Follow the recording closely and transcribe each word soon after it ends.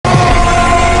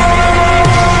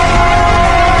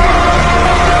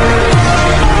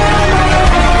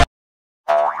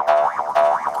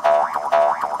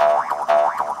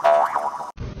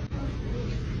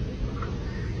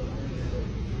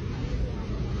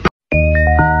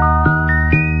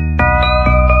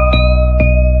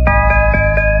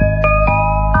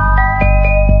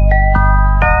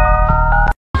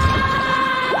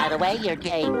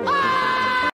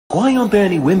Why aren't there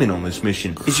any women on this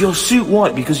mission? Is your suit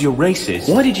white because you're racist?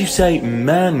 Why did you say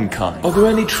mankind? Are there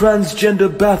any transgender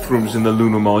bathrooms in the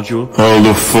lunar module? How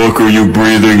the fuck are you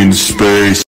breathing in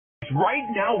space? Right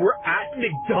now we're at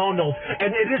McDonald's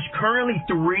and it is currently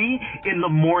 3 in the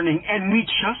morning, and we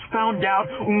just found out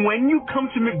when you come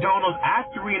to McDonald's at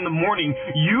 3 in the morning,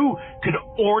 you could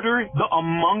order the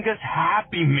Among Us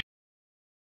Happy Meal.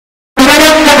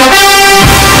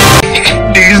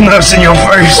 These nuts in your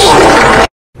face.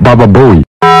 Baba Boy.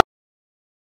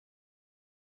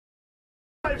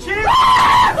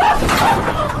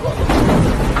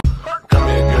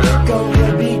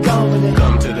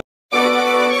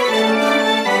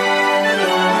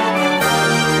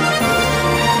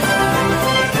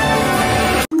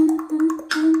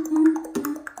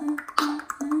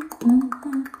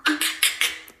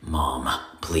 Mom,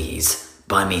 please,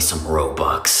 buy me some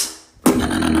Robux.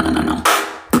 No.